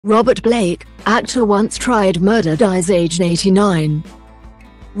Robert Blake, actor once tried murder, dies aged 89.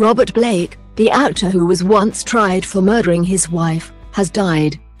 Robert Blake, the actor who was once tried for murdering his wife, has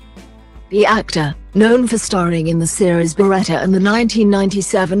died. The actor, known for starring in the series Baretta and the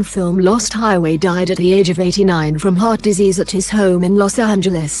 1997 film Lost Highway, died at the age of 89 from heart disease at his home in Los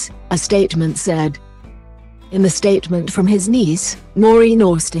Angeles, a statement said. In the statement from his niece, Noreen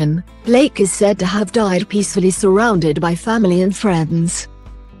Austin, Blake is said to have died peacefully surrounded by family and friends.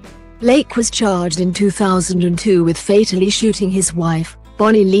 Blake was charged in 2002 with fatally shooting his wife,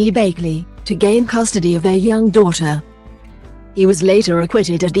 Bonnie Lee Bakley, to gain custody of their young daughter. He was later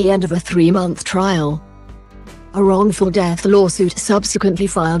acquitted at the end of a 3-month trial. A wrongful death lawsuit subsequently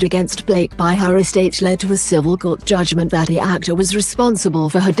filed against Blake by her estate led to a civil court judgment that the actor was responsible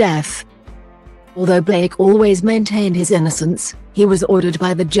for her death. Although Blake always maintained his innocence, he was ordered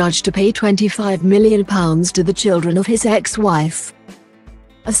by the judge to pay £25 million to the children of his ex-wife,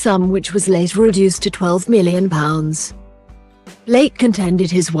 a sum which was later reduced to £12 million. Blake contended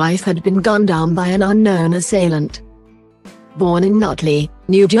his wife had been gunned down by an unknown assailant. Born in Nutley,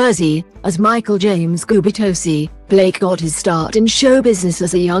 New Jersey, as Michael James Gubitosi, Blake got his start in show business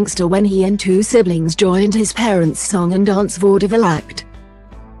as a youngster when he and 2 siblings joined his parents' song and dance vaudeville act,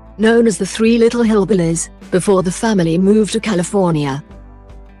 known as the Three Little Hillbillies, before the family moved to California.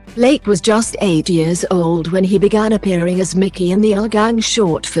 Blake was just 8 years old when he began appearing as Mickey in the Our Gang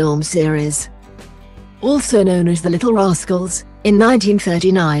short film series, also known as The Little Rascals, in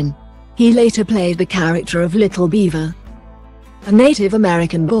 1939. He later played the character of Little Beaver, a Native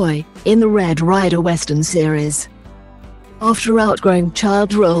American boy, in the Red Ryder Western series. After outgrowing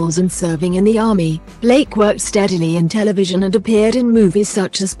child roles and serving in the Army, Blake worked steadily in television and appeared in movies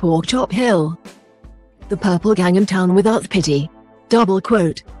such as Pork Chop Hill, The Purple Gang and Town Without Pity. Double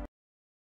quote.